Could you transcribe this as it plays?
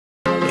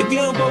If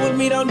you don't go with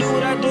me, don't do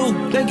what I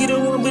do. Think you the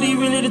one, but he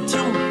really the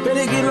two.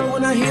 Better get on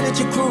when I hear that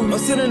your crew. I'm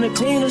sitting the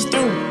cleaners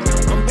through.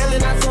 I'm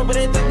bailing out sober,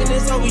 they thinking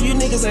it's over. You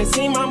niggas ain't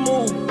seen my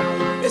move.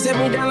 They set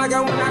me down like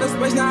I went out of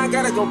space. Now I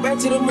gotta go back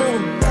to the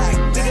moon.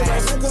 Niggas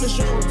like circle the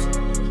shoes.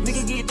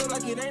 Nigga get through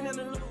like it ain't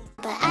nothing to lose.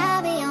 But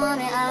I'll be on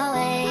it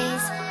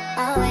always,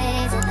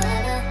 always and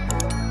ever.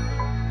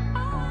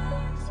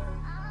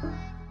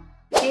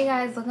 Hey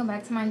guys, welcome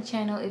back to my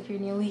channel. If you're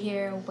new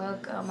here,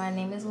 welcome. My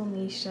name is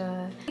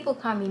Misha. People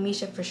call me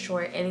Misha for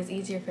short and it's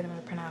easier for them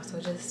to pronounce, so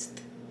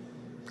just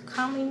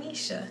call me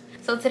Misha.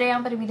 So today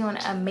I'm going to be doing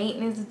a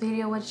maintenance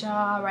video with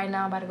y'all. Right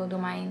now I'm about to go do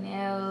my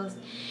nails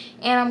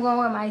and I'm going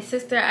with my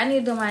sister. I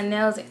need to do my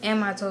nails and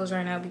my toes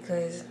right now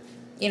because,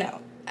 you know,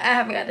 I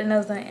haven't got the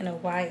nails done in a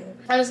while.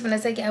 I'm just gonna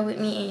take y'all with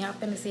me and y'all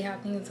finna see how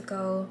things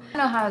go. I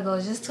know how it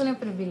goes. Just tune in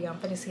for the video. I'm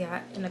finna see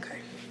y'all in the car.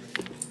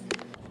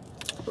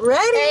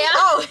 Ready? Hey,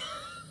 oh.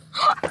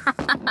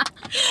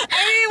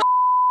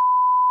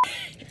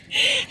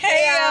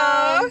 Hey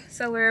y'all.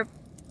 So we're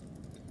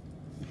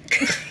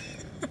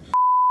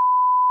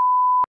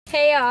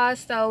hey y'all,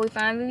 so we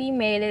finally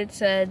made it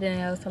to the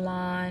nail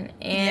salon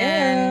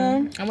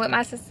and I'm with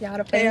my sister. Y'all,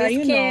 the famous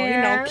you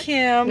know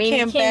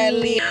Kim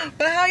Badly.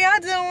 But how y'all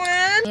doing?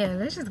 Yeah,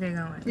 let's just get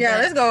going. Yeah,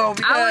 let's go.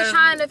 I was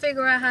trying to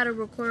figure out how to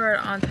record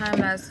on time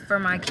lapse for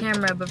my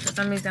camera, but for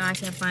some reason I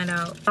can't find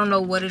out. I don't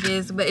know what it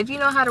is, but if you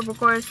know how to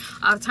record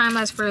off time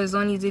lapse for a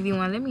Sony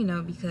ZV-1, let me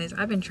know because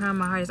I've been trying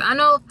my hardest. I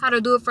know how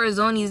to do it for a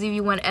Sony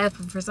ZV-1F,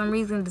 but for some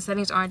reason the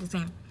settings aren't the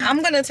same.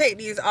 I'm gonna take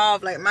these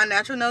off. Like my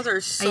natural nails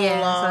are so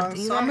long,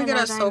 so I'm gonna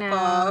get a soak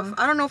off.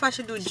 I don't know if I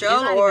should do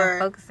gel or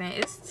focusing.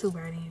 It's too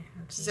bright in here.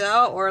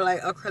 Gel or like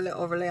acrylic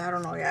overlay. I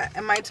don't know yet.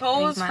 And my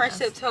toes, French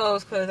tip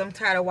toes, because I'm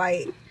tired of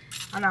white.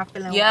 I'm not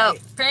feeling white.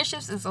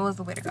 Friendships is always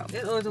the way to go.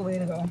 It's always the way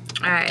to go. All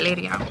right,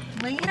 later, y'all.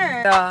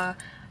 Later.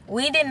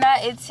 We did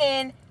not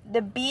intend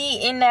to be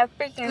in that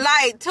freaking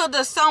light till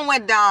the sun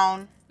went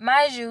down.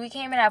 Mind you, we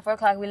came in at 4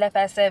 o'clock. We left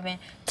at 7.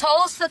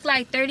 Toes took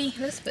like 30.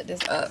 Let's put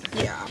this up.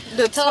 Yeah.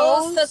 The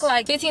toes took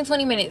like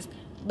 15-20 minutes,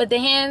 but the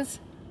hands.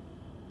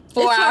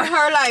 4 hours.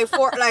 It took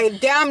her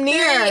like damn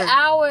near 3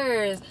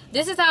 hours.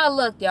 This is how it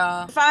looked,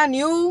 y'all. If I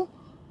knew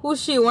who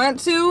she went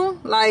to,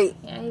 like,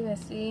 yeah, you can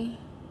see.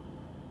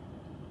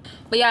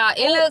 But y'all,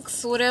 it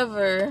looks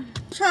whatever. I'm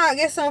trying to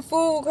get some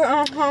food.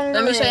 I'm hungry.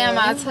 Let me show you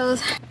my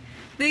toes.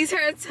 These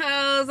her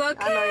toes, okay?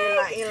 I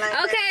know you like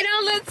okay, that.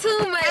 don't look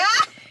too much.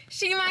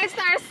 She might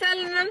start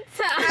selling them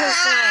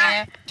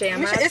toes.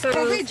 It's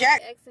complete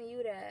Jack. Asking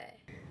you that.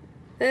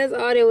 That's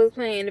all they was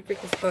playing in the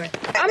freaking store.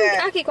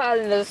 I keep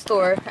calling it the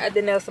store at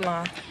the nail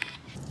salon.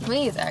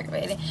 Please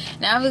aggravated.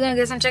 Now we're gonna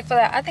get some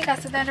Chick-fil-A. I think I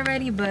said that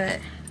already, but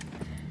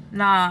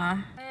nah.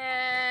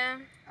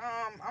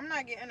 I'm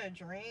not getting a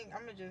drink.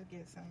 I'm gonna just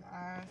get some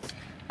ice.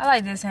 I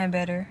like this hand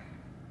better,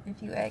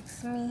 if you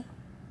ask me.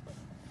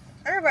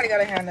 Everybody got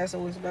a hand that's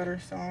always better,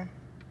 so.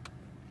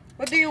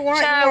 What do you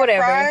want? Child, you want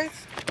whatever.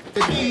 fries?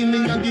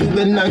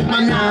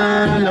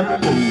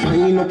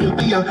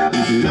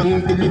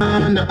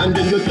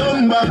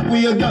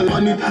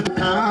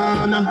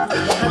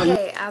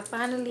 Okay, I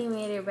finally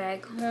made it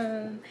back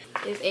home.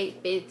 It's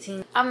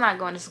 8:15. I'm not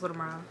going to school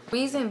tomorrow.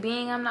 Reason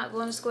being I'm not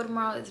going to school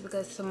tomorrow is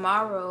because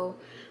tomorrow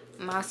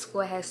my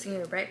school has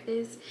senior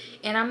breakfast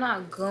and I'm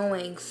not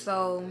going,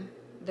 so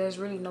there's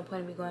really no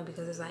point in me going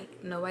because it's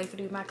like nobody could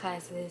do my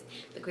classes.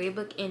 The grade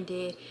book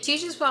ended.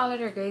 Teachers put all of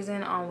their grades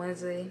in on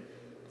Wednesday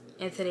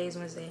and today's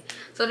Wednesday,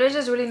 so there's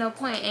just really no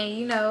point. And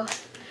you know,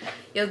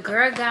 your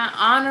girl got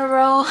honor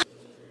roll.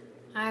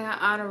 I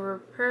got honor roll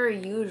per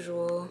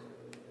usual.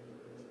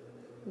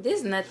 This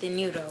is nothing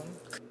new though.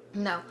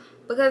 No,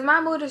 because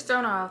my mood is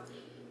thrown off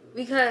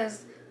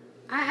because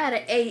I had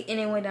an 8 and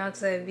it went down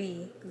to a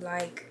V.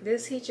 Like,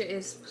 this teacher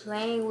is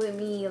playing with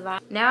me.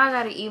 Like, now I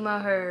gotta email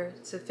her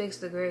to fix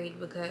the grade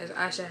because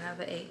I should have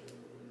an 8.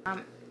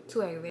 I'm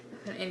too aggravated.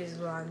 I'm gonna end this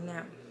vlog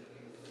now.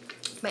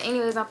 But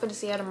anyways, I'm gonna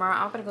see y'all tomorrow.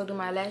 I'm gonna go do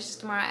my lashes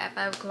tomorrow at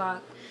 5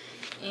 o'clock.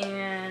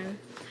 And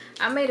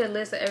I made a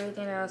list of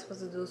everything that I was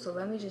supposed to do. So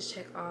let me just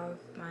check off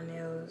my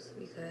nails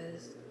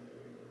because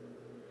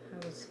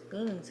I was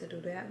meaning to do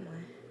that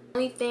one.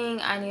 Only thing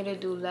I need to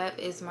do left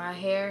is my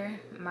hair,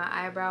 my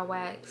eyebrow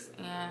wax,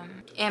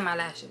 and my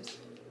lashes,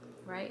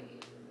 right?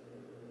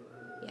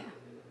 Yeah.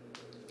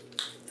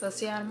 So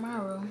see y'all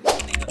tomorrow.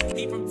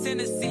 He from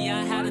Tennessee,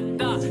 I had a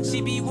thought.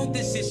 She be with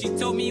this shit, she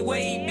told me where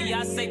he be.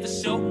 I say for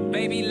sure,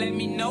 baby, let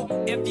me know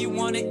if you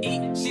wanna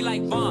eat. She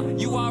like, Vaughn,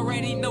 you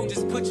already know,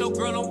 just put your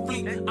girl on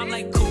fleek. I'm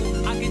like,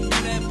 cool, I can do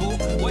that, boo.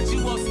 What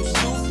you want, some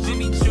shoes?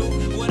 Jimmy Choo,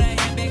 with a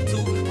handbag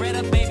too. Red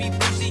up, baby,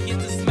 boo, she get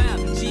the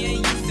smile. She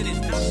ain't used to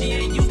this, she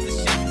ain't used to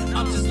shit.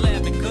 I'm just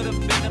laughing, could've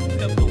been a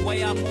pimp, the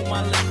way I move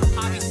my lips.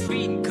 I be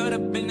speeding,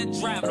 could've been the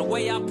driver, the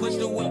way I push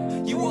the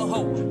whip. You a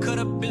hoe,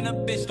 could've been a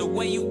bitch, the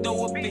way you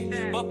throw a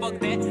bitch. But fuck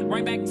that,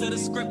 right back to the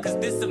script, cause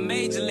this a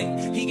major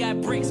league. He got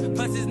bricks,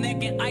 plus his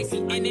neck and icy,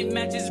 and it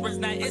matches wrist.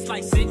 Now it's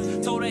like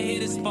 6, told her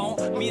hit his phone,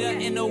 meet her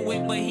in the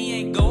whip, but he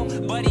ain't go.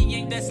 But he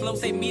ain't that slow,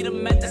 say meet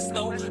him at the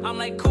store. I'm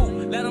like, cool,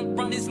 let him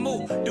run his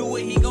move, do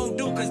what he gon'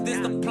 do, cause this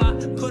the plot.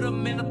 Put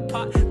him in the pot.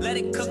 pot. Let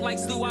it cook like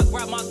stew, I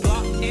grab my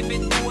Glock. It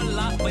been through a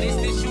lot, but it's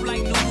this you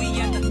like new, we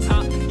at the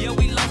top. Yeah,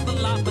 we lost a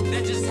lot, but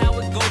that's just how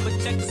it go. But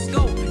check the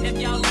scope. If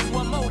y'all lose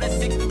one more, that's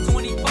 6 to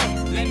 24.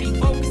 Let me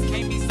focus,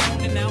 can't be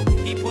zoning out.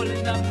 He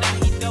pulling up now,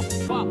 he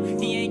double pop.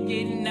 He ain't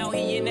getting out,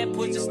 he in that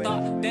push to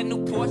start. That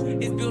new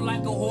Porsche is built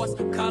like a horse,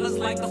 colors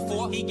like a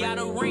fork. He got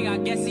a ring, I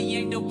guess he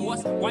ain't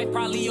divorced. Wife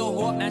probably a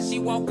whore, now she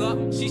woke up,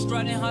 she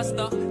strutting her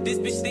stuff. This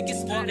bitch thick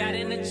as fuck, got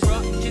in the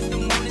truck, kissed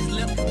him on his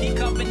lip. He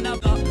cupping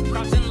up,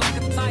 crouching like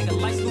a tiger,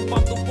 like Snoop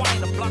off the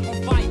wine, the block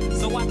on fire.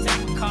 So I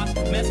take a car,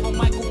 mess with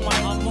Michael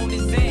Mike, I'm on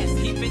his ass.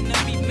 He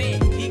finna be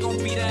mad, he gon'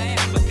 beat her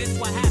ass, but this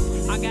what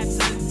happened. I got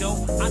to the door,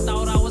 I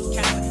thought I was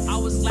capping, I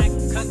was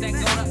slacking, cause that go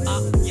to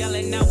up,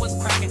 yelling now was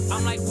cracking.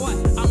 I'm like what?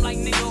 I'm like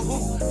nigga who?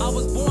 I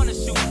was born to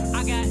shoot,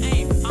 I got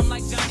aim, I'm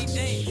like Johnny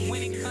Day,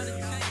 when it comes to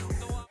change,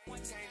 so I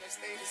want to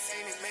Stay the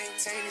same and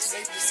maintain it.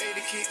 Safe to say the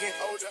kid get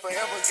older.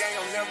 Forever gang,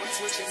 I'm never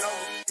switching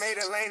over. Made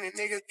a lane and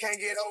niggas can't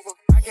get over.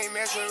 I can't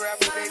mess with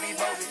rappers, they be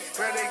bogus.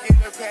 Rather get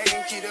the pack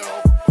and keep it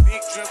open. Big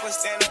dripper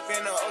stand up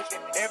in the ocean.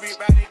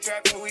 Everybody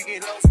trapping, we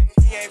get lotion.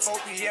 He ain't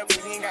focused yet,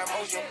 but he ain't got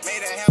motion.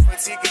 Made a half a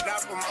ticket,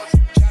 not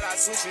promotion. Shout out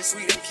Switch and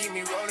Sweet and keep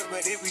me rolling.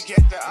 But if we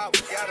get the op,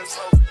 we gotta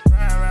slow.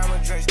 Ride around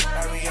with Drake,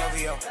 like we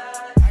OVO.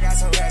 I got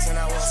some rats and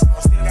I want some.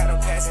 Still got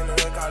them pass in the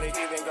hood, call it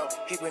give and go.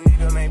 Keep a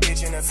nigga, man,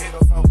 bitch in the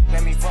figure four.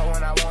 Let me fuck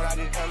when I want, I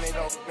just come and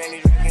go. Man,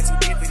 these rapping too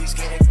deep for these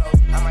skinny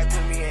clothes. I might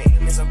put me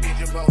in some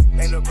bitch of both.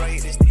 They look bro,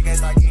 hit this nigga,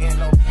 start getting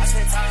low. I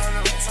spent time on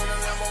the roots on the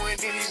Lambo and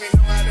didn't even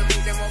know how to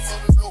beat them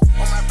motherfuckers go.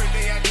 On my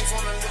birthday, I just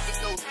wanna look at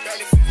those.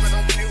 Barely fit, but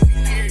don't play with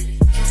me, period.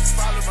 Just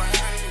follow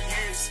behind in the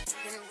years.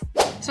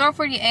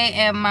 12:48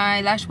 and my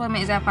lash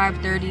appointment is at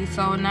 5:30,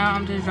 so now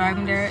I'm just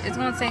driving there. It's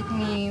gonna take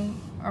me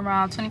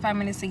around 25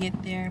 minutes to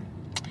get there,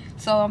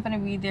 so I'm gonna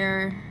be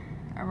there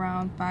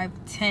around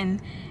 5:10,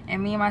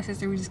 and me and my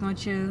sister, we're just gonna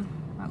chill.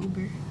 My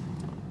Uber.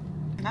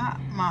 Not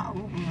my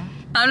Uber.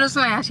 I'm just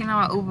saying, actually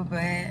not my Uber,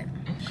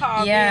 but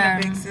Call yeah.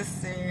 being a big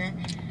sister.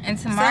 And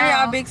Some tomorrow, of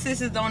y'all big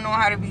sisters don't know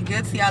how to be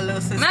good to y'all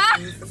little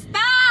sisters.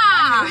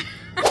 Stop!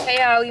 Hey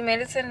y'all, we made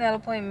it to the nail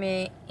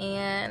appointment,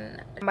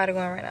 and I'm about to go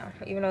in right now,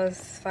 even though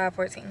it's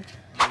 5:14.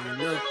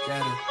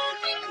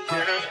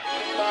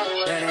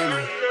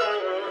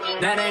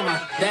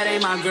 That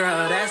ain't my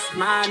girl, that's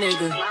my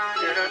nigga.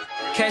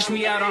 Catch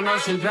me out on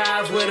Ocean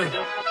Drive with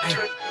her. Ay,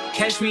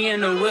 catch me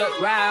in the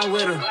whip, ride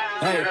with her.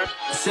 Hey,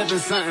 sipping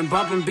something,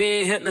 bumping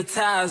big,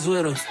 hypnotized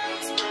with her.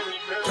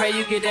 Pray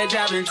you get that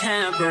job in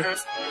Tampa.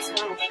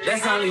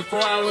 That's only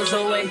 4 hours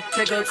away.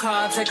 Take a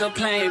car, take a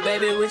plane,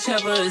 baby,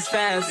 whichever is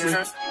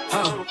faster.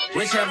 Oh,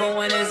 whichever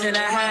one is in the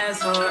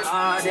hassle.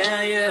 Oh,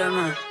 damn, yeah,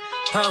 man.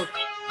 Oh,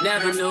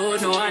 never knew,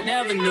 no, I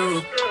never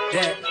knew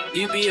that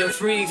you be a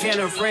freak and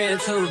a friend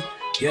too.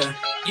 Yeah,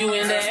 you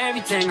into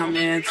everything I'm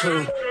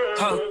into.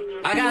 Oh,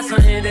 I got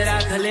something that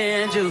I could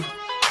lend you.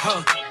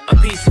 Oh, a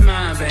peace of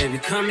mind, baby.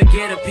 Come and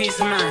get a peace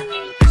of mind.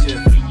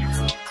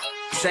 Yeah.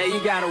 Say you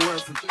gotta work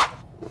for.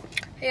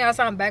 Hey y'all,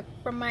 so I'm back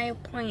from my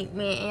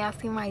appointment, and y'all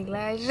see my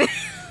lashes.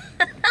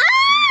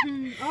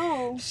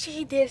 Oh,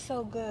 she did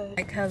so good.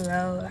 Like,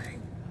 hello,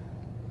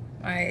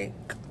 like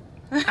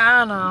I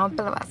don't know, I'm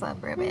feeling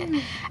myself real bad. I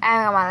haven't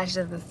got my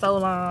lashes in so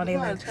long. They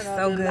look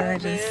so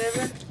good.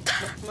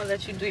 I'm gonna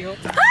let you do your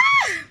thing.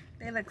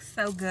 They look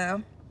so good.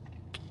 I'm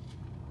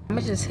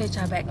gonna just hit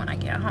y'all back when I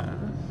get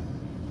home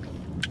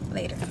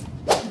later.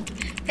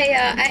 Hey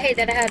y'all, I hate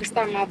that I had to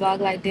start my vlog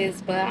like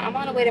this, but I'm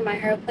on the way to my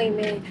hair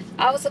appointment.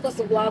 I was supposed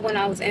to vlog when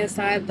I was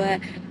inside,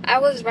 but I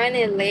was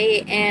running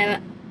late,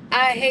 and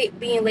I hate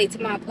being late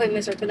to my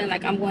appointments or feeling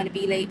like I'm going to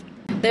be late.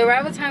 The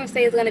arrival time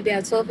say is going to be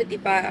at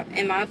 12:55,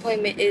 and my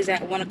appointment is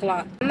at 1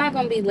 o'clock. I'm not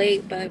going to be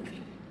late, but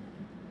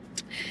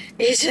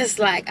it's just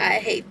like I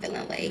hate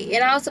feeling late.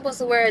 And I was supposed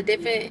to wear a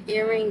different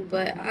earring,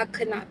 but I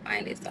could not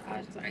find it, so I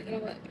was like, you know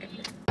what,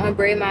 I'm going to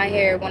braid my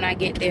hair when I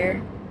get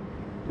there.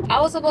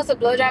 I was supposed to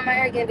blow dry my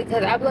hair again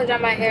because I blow dry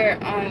my hair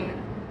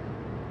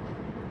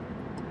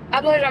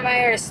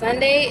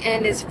Sunday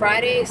and it's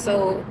Friday,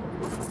 so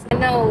I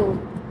know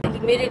the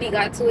humidity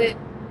got to it.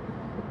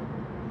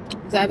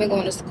 So I've been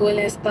going to school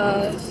and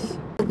stuff.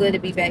 It's good to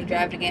be back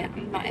driving again.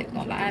 I'm not even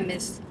gonna lie, I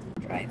miss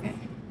driving.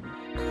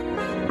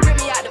 Rip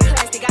me out the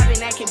plastic, I've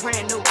been acting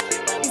brand new.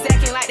 He's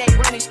acting like they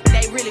running shit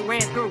they really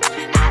ran through.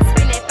 I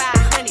spent that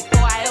 500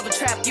 before I ever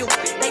trapped you.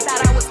 They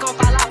thought I was gonna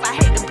fall off, I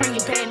hate to bring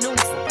you bad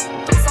news.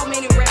 So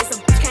many racks, a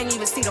bitch can't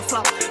even see the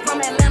flow.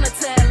 From Atlanta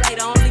to LA,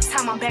 the only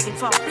time I'm back and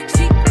forth.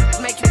 She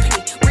make you pay,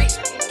 rich,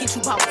 get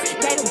you both.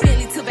 Gave a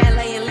Bentley to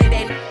valet and let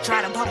that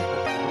try to boat.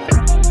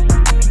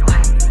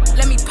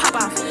 Let me pop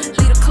off,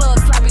 leave the club,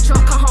 sloppy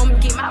drunk, come home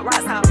and get my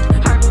rocks out.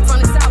 Heard from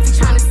the south, he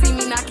trying to see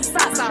me knock his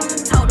socks off.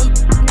 Told them,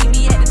 meet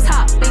me at the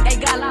top, think they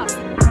got lost.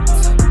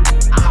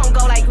 I'm on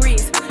go like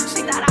Riz.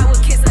 She thought I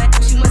would kiss her,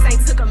 she must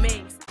ain't took a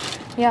mix.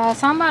 Y'all,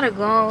 so I'm about to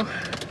go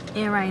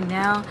in right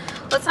now.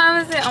 What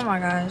time is it? Oh my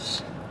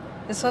gosh.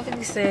 It's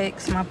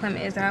 12:56. My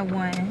appointment is at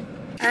 1.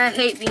 I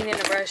hate being in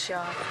the rush,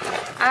 y'all.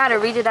 I gotta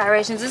read the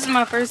directions. This is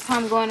my first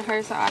time going to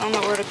her, so I don't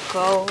know where to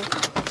go.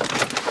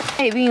 I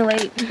hate being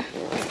late.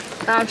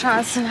 I'm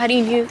trying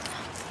somebody new.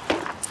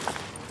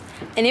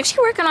 And if she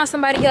working on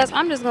somebody else,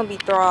 I'm just gonna be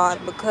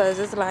thrilled because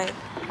it's like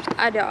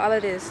I did all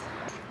of this.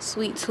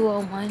 Suite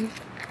 201.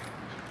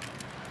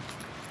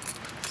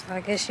 So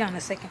I guess she on the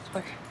 2nd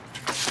floor.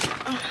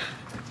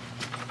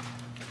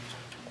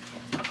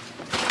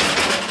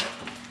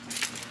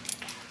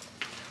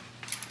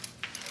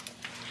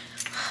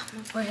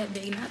 My forehead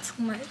big, not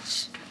too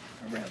much.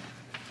 For real.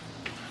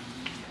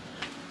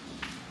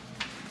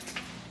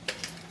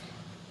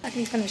 I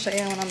can finish show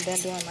you when I'm done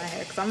doing my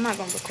hair because I'm not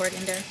gonna record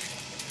in there.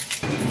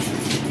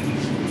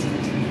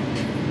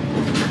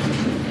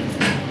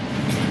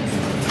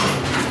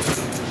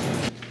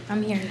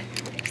 I'm here,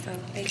 so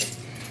later.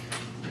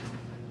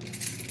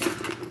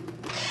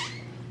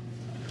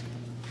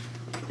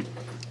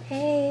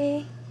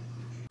 Hey.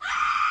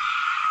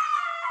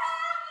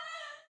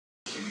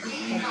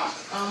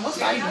 What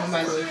style you doing,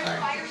 by the way,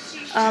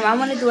 I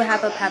want to do a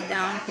half up, half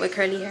down with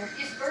curly hair.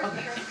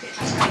 Okay.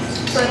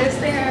 So this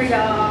the hair,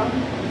 y'all.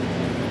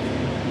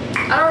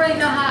 I don't really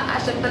know how I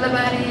should feel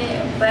about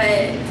it, but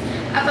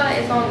I feel like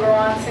it's gonna grow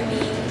on to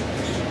me.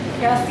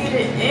 Y'all see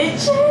the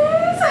inches?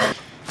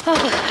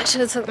 Oh, I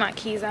should have took my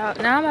keys out.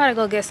 Now I'm about to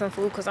go get some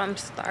food because I'm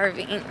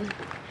starving. And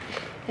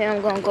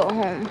I'm gonna go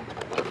home.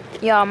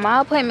 Y'all, my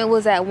appointment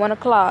was at 1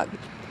 o'clock.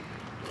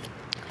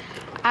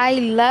 I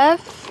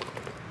left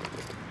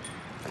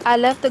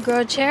the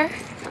girl chair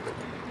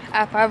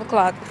at 5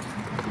 o'clock.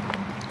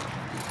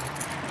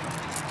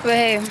 But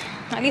hey,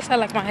 at least I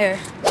like my hair.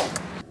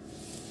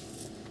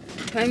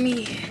 Let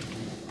me.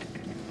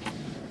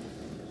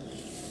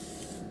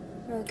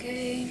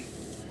 Okay,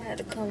 I had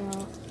to come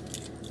out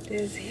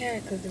this hair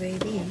because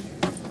baby.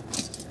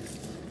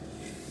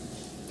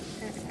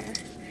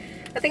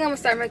 I think I'm gonna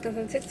start making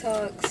some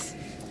TikToks.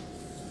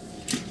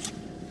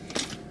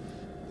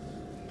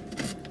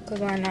 Cause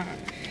why not?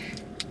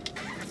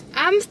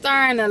 I'm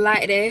starting to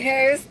like the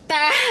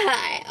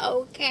hairstyle,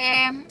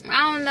 okay?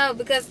 I don't know,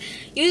 because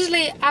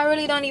usually I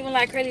really don't even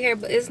like curly hair,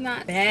 but it's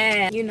not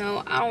bad. You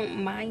know, I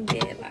don't mind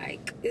it.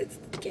 Like, it's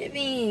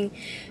giving.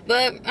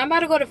 But I'm about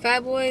to go to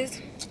Fat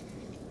Boys.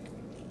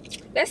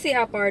 Let's see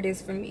how far it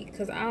is for me,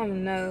 because I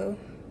don't know.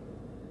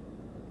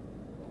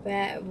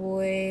 Fat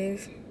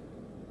Boys.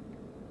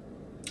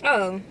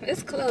 Oh,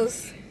 it's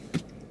close.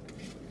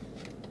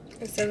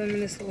 It's 7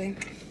 minutes away.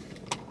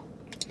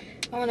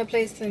 I want to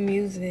play some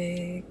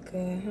music. I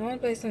want to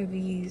play some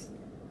V's.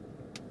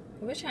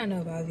 What y'all know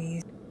about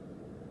V's?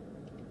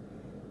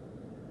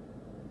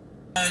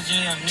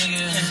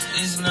 Nigga,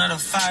 it's not a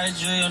fire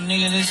drill,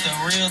 nigga, this a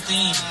real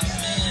thing.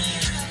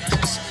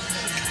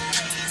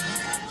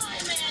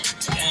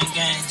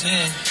 Gang,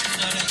 yeah.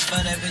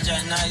 But that bitch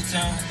at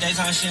nighttime,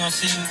 daytime she don't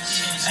see me.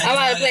 I'm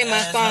about to play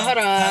my song, hold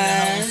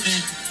on.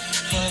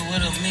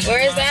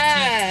 Where is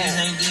that?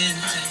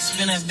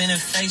 Spin that been a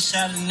face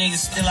shot of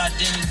niggas, still I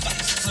didn't.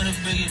 Put a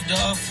bigger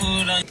dog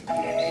food on.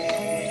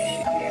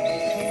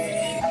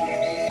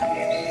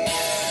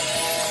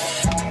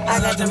 I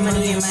got the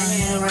money in my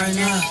hand right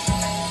now.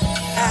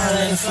 I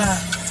let it fly.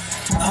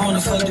 I wanna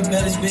fuck the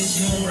baddest bitch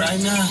here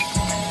right now.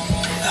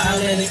 I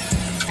let it.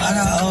 I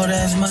got old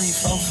ass money,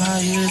 4,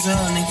 5 years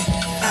old, nigga.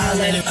 I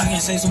let it. I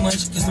can't say so much,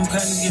 cause them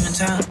crackers giving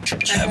time.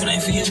 Trapping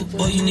ain't for you,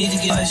 boy, you need to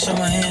get. I show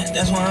my hand,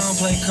 that's why I don't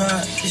play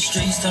cards. The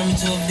streets turn me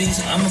to a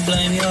beast, I'ma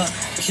blame y'all.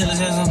 Killers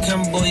ass on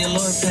camera, boy, your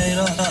lord paid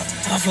off.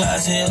 I'm fly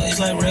as hell,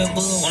 it's like Red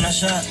Bull when I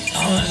shot.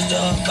 I'm on the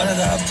dog, but I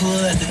got a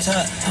pull at the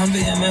top. I'm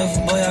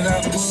BMF, boy, I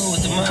got pull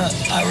with the mob.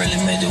 I really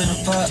made it in the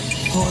pot.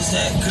 Who is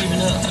that creeping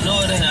up? I know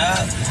it ain't a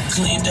op.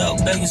 Cleaned up,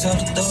 baking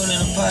soda, throw it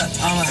in the pot.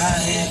 I'm a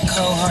hot head,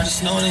 cold hearted,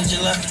 snowing in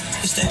July.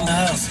 You stay in the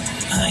house.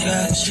 I ain't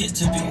got shit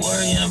to be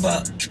worrying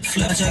about.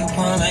 Flip check a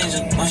palm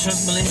angel. My shirt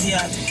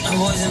Balenciaga. I'm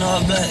boys in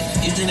all black.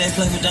 You think they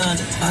play for Donda?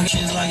 My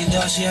shit's like a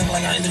dog. She act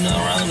like I ain't do nothing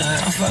wrong to her.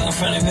 I'm fucking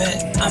front and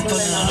back. I'm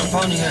putting on a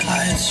pony here.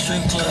 I hit the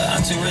strip club.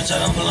 I'm too rich. I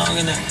don't belong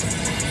in there.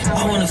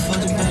 I wanna fuck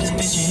the baddest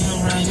bitch in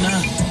here right now.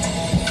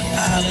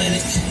 I let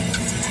it.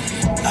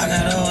 I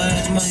got old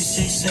ass money,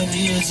 6, 7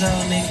 years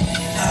old, nigga.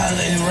 I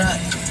let it rock.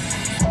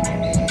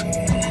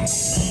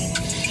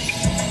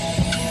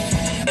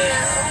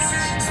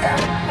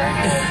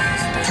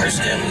 Purse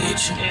that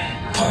with you.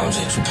 Palms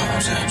at you,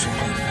 palms at you.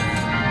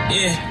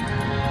 Yeah.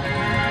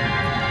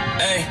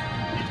 Hey.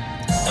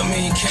 I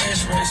mean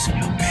cash race.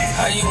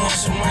 How you want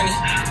some money?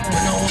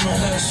 But no one to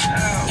hustle.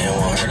 And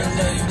want her to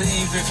love you.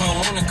 Leave if I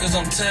want it, cause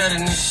I'm tired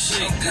of this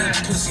shit. Good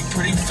pussy,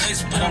 pretty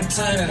face, but I'm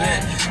tired of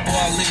that. Boy,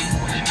 I leave.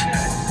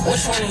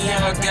 Which one of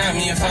y'all got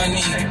me if I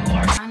need?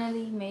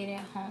 Finally made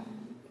it home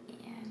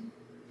and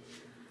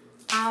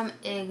I'm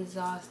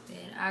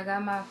exhausted. I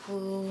got my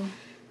food.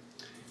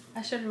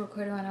 I should have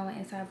recorded when I went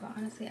inside, but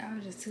honestly I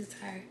was just too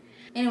tired.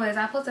 Anyways,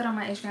 I posted on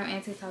my Instagram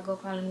and TikTok. Go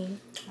follow me.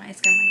 My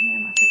Instagram right here,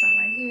 my TikTok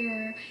right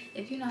here.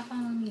 If you're not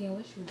following me, then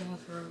what you doing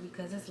for real?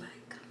 Because it's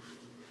like,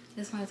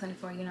 it's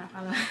 2024, you're not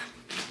following.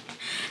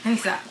 Let me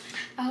stop.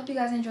 I hope you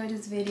guys enjoyed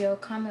this video.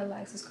 Comment,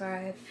 like,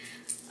 subscribe.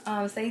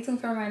 Stay tuned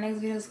for my next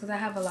videos because I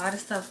have a lot of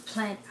stuff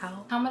planned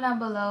out. Comment down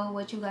below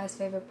what you guys'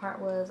 favorite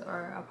part was,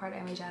 or a part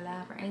that made y'all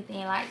laugh or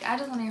anything. Like, I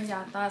just want to hear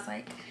y'all thoughts.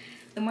 Like,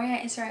 the more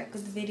y'all interact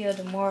with the video,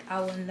 the more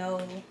I will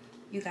know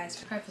you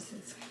guys'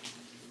 preferences.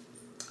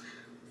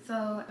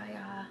 So,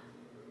 y'all,